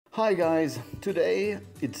Hi guys, today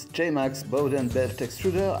it's JMax Bowden belt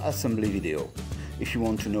extruder assembly video. If you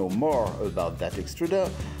want to know more about that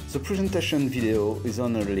extruder, the presentation video is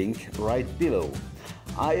on a link right below.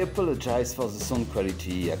 I apologize for the sound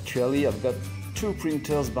quality. Actually, I've got two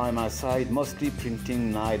printers by my side, mostly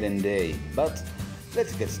printing night and day. But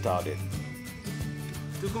let's get started.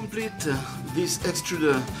 To complete this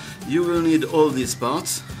extruder, you will need all these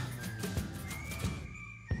parts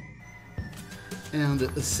and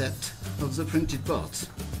a set of the printed parts.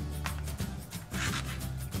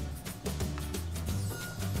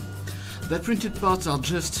 The printed parts are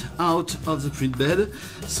just out of the print bed,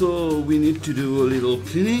 so we need to do a little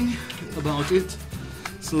cleaning about it.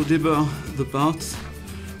 So deburr the parts,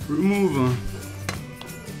 remove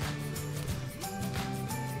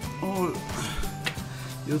all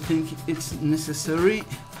you think it's necessary,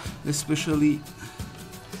 especially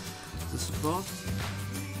the support.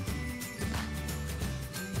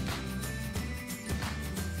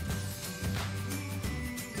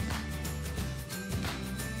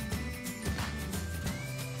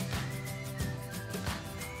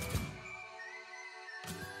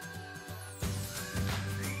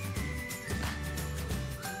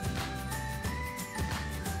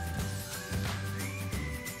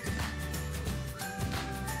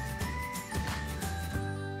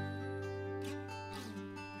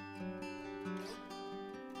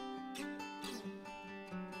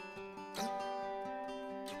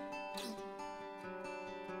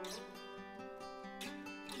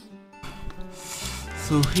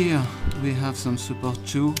 So here we have some support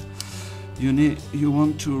too. You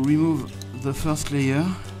want to remove the first layer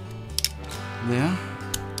there.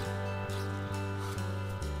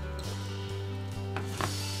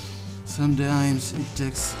 Sometimes it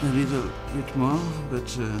takes a little bit more,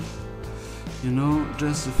 but you know,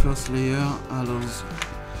 just the first layer allows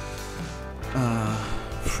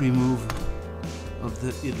free move of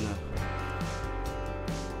the idler.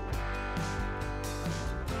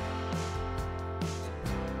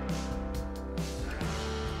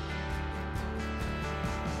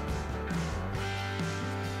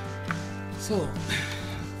 So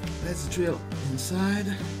let's drill inside,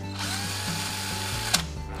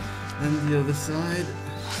 then the other side,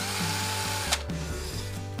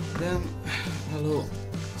 then allow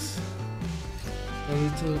a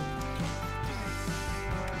little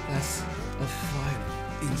pass of file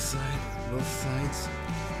inside both sides.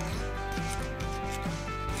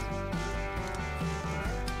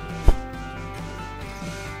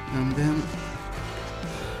 And then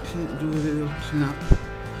do a little cleanup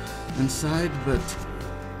inside, but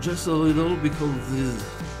just a little, because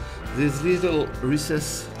these little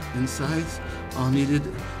recesses inside are needed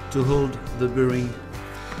to hold the bearing,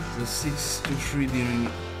 the 6-3 bearing.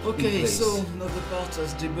 Okay, so now the part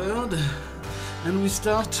is deburred, and we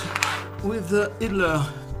start with the idler.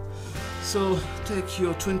 So take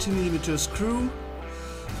your 20mm screw,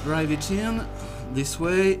 drive it in this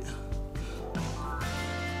way.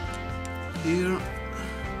 Here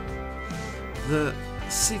the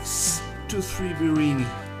 6-3 bearing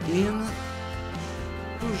in,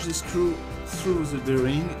 push the screw through the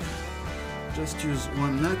bearing, just use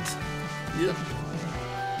one nut, yep.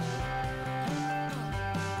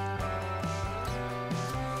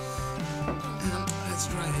 And let's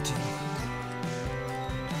drive it in.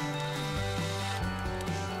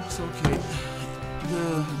 It's okay,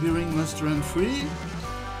 the bearing must run free,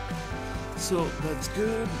 so that's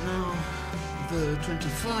good. Now the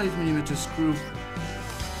 25mm screw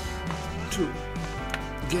to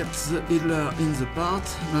get the idler in the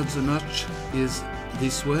part, not the notch, is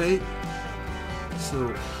this way.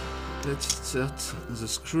 So let's insert the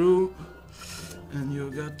screw, and you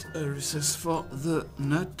got a recess for the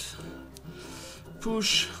nut.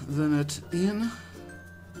 Push the nut in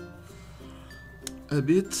a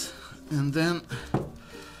bit and then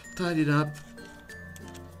tied it up.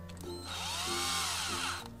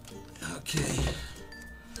 Okay,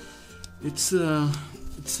 it's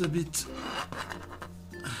a bit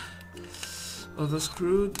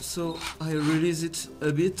overscrewed, so I release it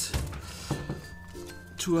a bit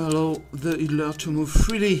to allow the idler to move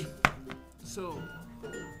freely. So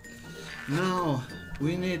now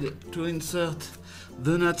we need to insert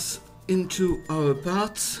the nuts into our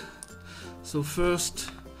parts. So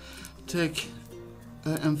first take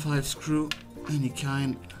a M5 screw, any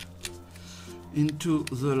kind, into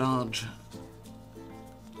the large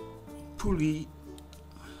pulley,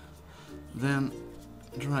 then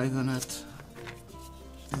drive the nut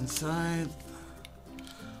inside,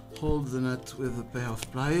 hold the nut with a pair of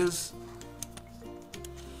pliers,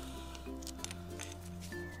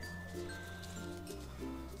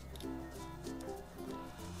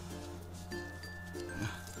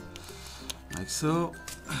 like so,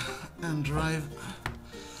 and drive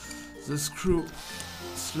the screw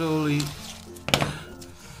slowly.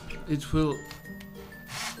 It will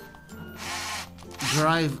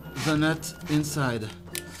drive the nut inside.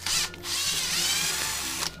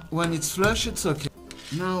 When it's flush, it's okay.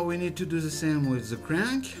 Now we need to do the same with the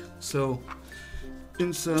crank. So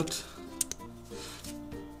insert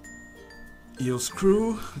your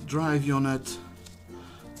screw, drive your nut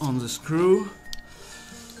on the screw,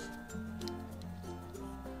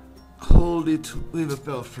 hold it with a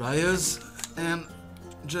pair of pliers and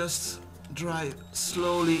just drive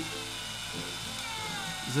slowly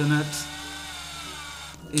the nut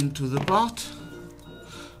into the part,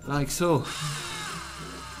 like so.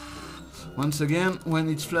 Once again, when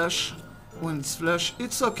it's flush,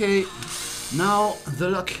 it's okay. Now the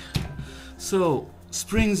lock. So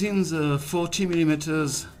springs in the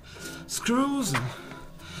 40mm screws,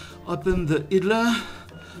 open the idler,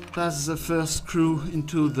 pass the first screw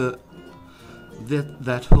into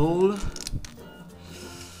that hole,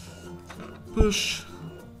 push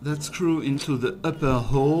that screw into the upper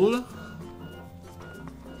hole,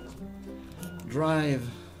 drive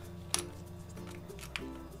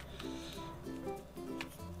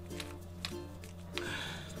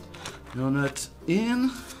your nut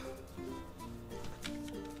in,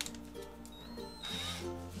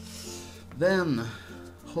 then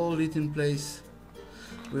hold it in place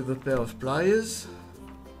with a pair of pliers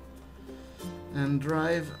and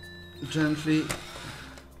drive gently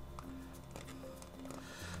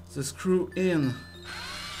the screw in,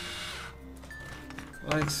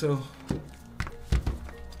 like so.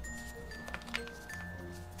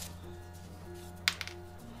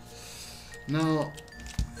 Now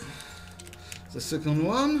the second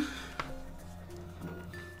one.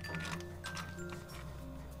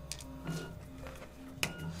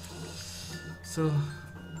 So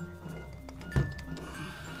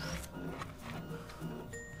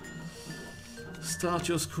start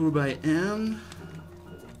your screw by hand,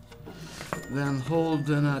 then hold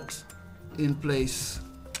the nut in place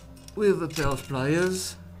with a pair of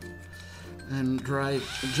pliers and drive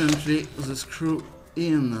gently the screw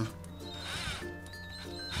in,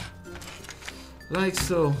 like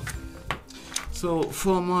so. So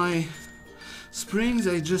for my springs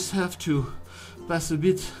I just have to pass a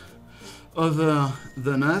bit over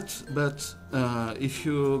the nut, but if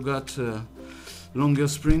you got longer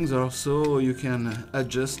springs or so, you can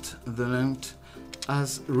adjust the length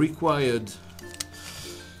as required.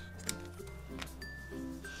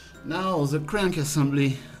 Now the crank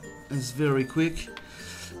assembly is very quick.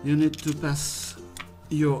 You need to pass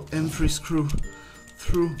your M3 screw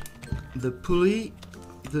through the pulley,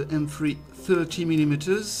 the M3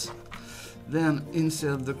 30mm, then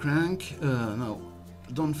insert the crank. Now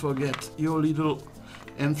don't forget your little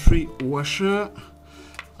M3 washer.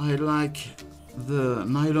 I like the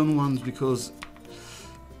nylon ones because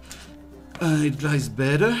it glides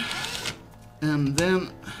better. And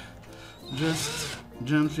then just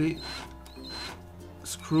gently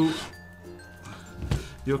screw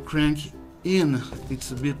your crank in.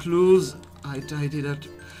 It's a bit loose, I tied it up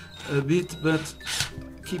a bit, but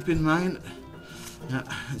keep in mind,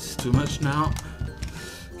 it's too much now.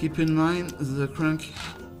 Keep in mind the crank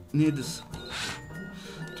needs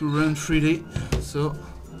to run freely, so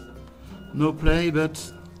no play,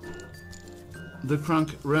 but the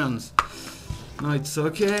crank runs. Now it's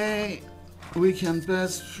okay. We can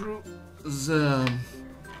pass through the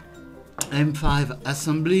M5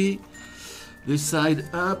 assembly. This side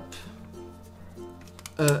up,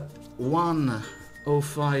 a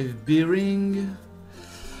 105 bearing,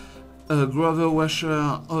 a groover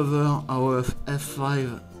washer over our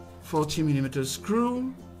F5 40mm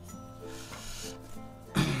screw,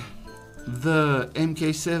 the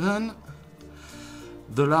MK7,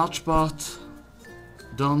 the large part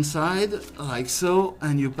downside, like so,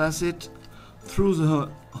 and you pass it through the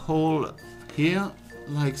hole here,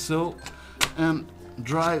 like so, and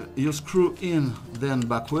drive your screw in, then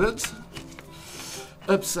backwards,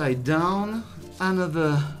 upside down,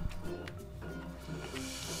 another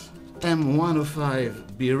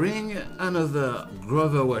M105 bearing, another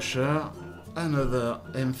groover washer, another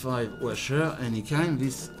M5 washer, any kind.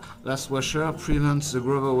 This last washer prevents the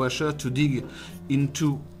groover washer to dig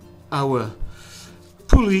into our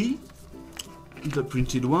pulley, the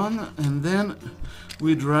printed one, and then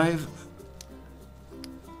we drive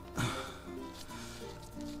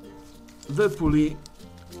the pulley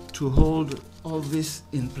to hold all this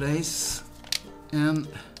in place, and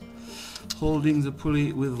holding the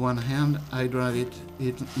pulley with one hand, I drive it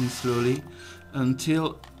in slowly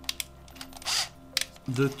until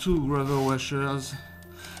the two groover washers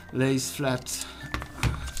lays flat.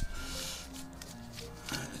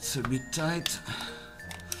 It's a bit tight.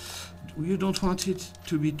 You don't want it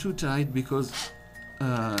to be too tight because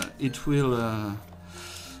it will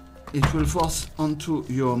force onto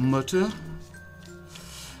your motor.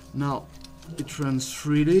 Now it runs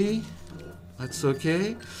freely, that's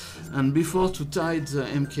okay. And before to tight the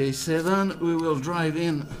MK7, we will drive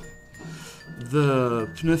in the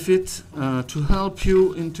pneu fit to help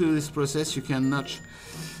you into this process. You can notch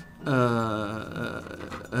a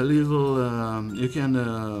little, you can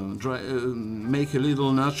make a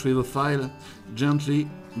little notch with a file gently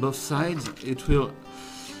both sides. It will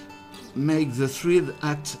make the thread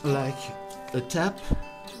act like a tap.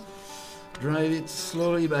 Drive it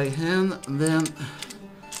slowly by hand, then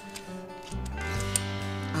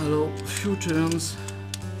allow a few turns,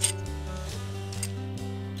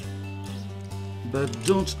 but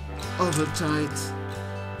don't over tight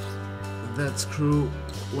that screw.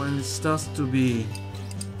 When it starts to be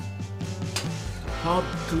hard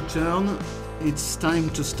to turn, it's time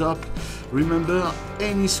to stop. Remember,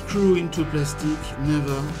 any screw into plastic,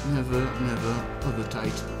 never over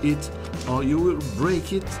tight it, or you will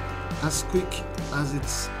break it as quick as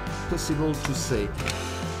it's possible to say.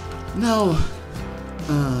 Now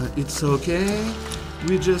it's okay.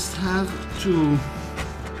 We just have to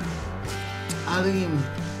align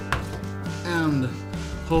and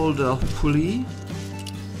hold our pulley,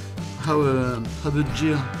 have a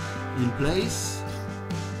gear in place,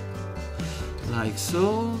 like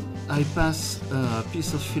so. I pass a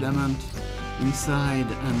piece of filament inside,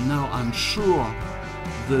 and now I'm sure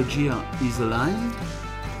the gear is aligned.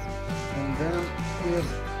 And then with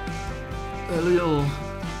a little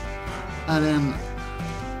Allen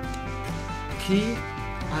key,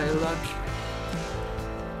 I lock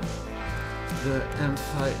the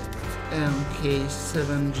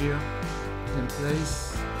MK7 gear in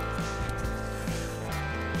place.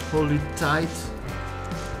 Hold it tight,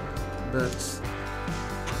 but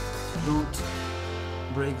don't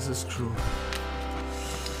break the screw.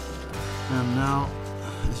 And now,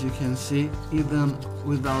 as you can see, even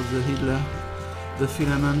without the idler, the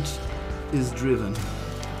filament is driven.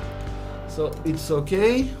 So it's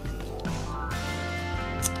okay.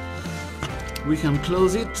 We can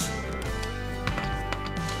close it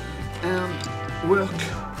and work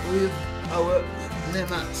with our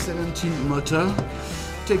NEMA 17 motor.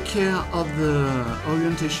 Take care of the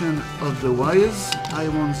orientation of the wires. I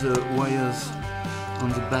want the wires on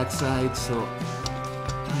the back side, so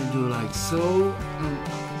I do like so, and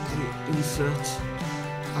we insert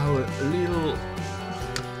our little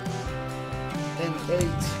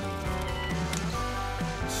M8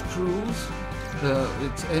 screws.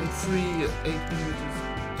 It's M3 8mm.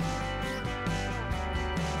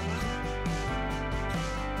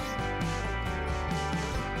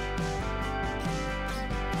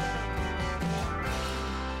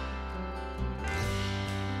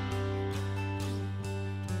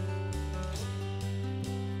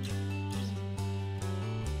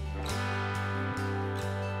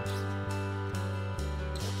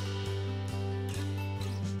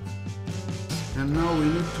 And now we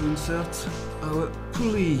need to insert our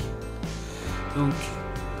pulley. Donc,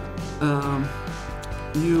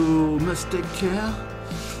 you must take care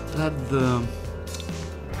that the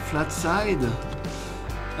flat side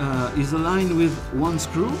is aligned with one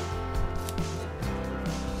screw.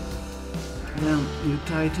 Then you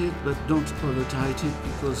tighten it, but don't over tighten it,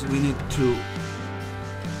 because we need to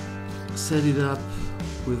set it up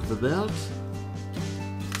with the belt.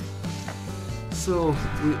 So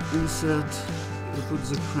we insert, you put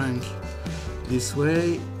the crank this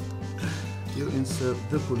way, you insert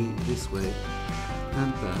the pulley this way,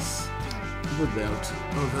 and pass the belt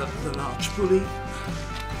over the large pulley.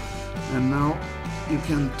 And now you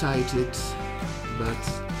can tighten it, but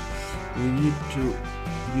we need to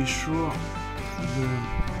be sure the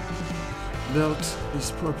belt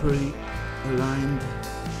is properly aligned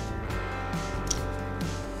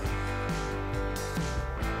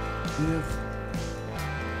with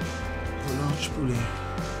the large pulley.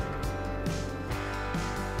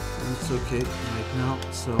 And it's okay right now,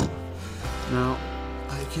 so now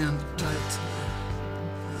I can tighten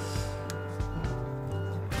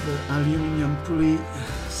the aluminium pulley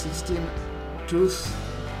 16 tooth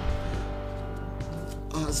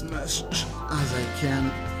as much as I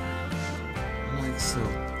can, like so.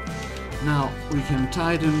 Now we can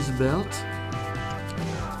tighten the belt.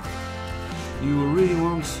 You really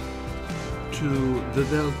want the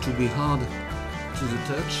belt to be hard to the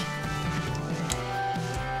touch,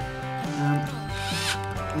 and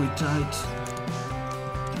we tighten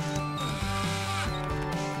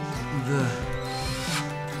the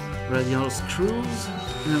radial screws,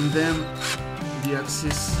 and then the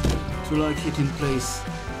axis to lock it in place.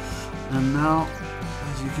 And now,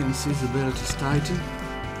 as you can see, the belt is tightened,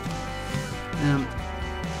 and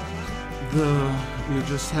you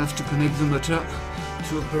just have to connect the motor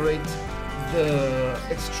to operate the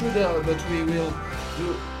extruder. But we will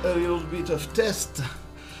do a little bit of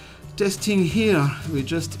testing here. We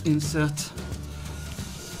just insert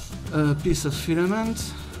a piece of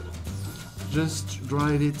filament, just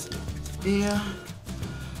drive it here,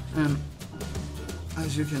 and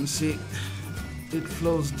as you can see, it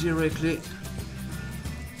flows directly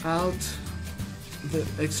out the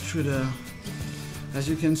extruder. As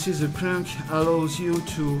you can see, the crank allows you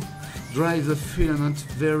to drive the filament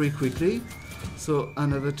very quickly. So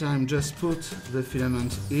another time, just put the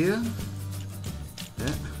filament here.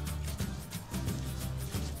 Yeah.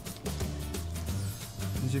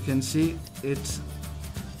 As you can see, it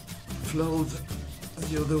flows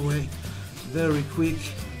the other way very quick,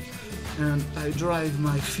 and I drive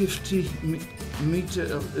my 50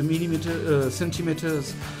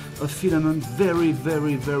 centimeters of filament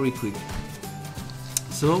very quick.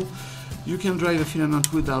 So you can drive a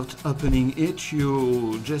filament without opening it.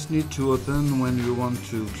 You just need to open when you want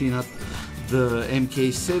to clean up the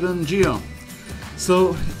MK7 gear.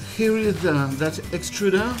 So here is that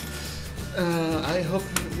extruder. I hope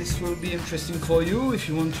this will be interesting for you. If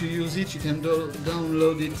you want to use it, you can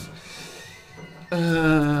download it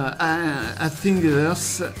at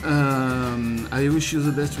Thingiverse. I wish you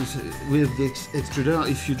the best with the extruder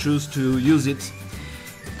if you choose to use it.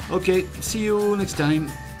 Okay, see you next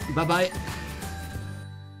time. Bye bye.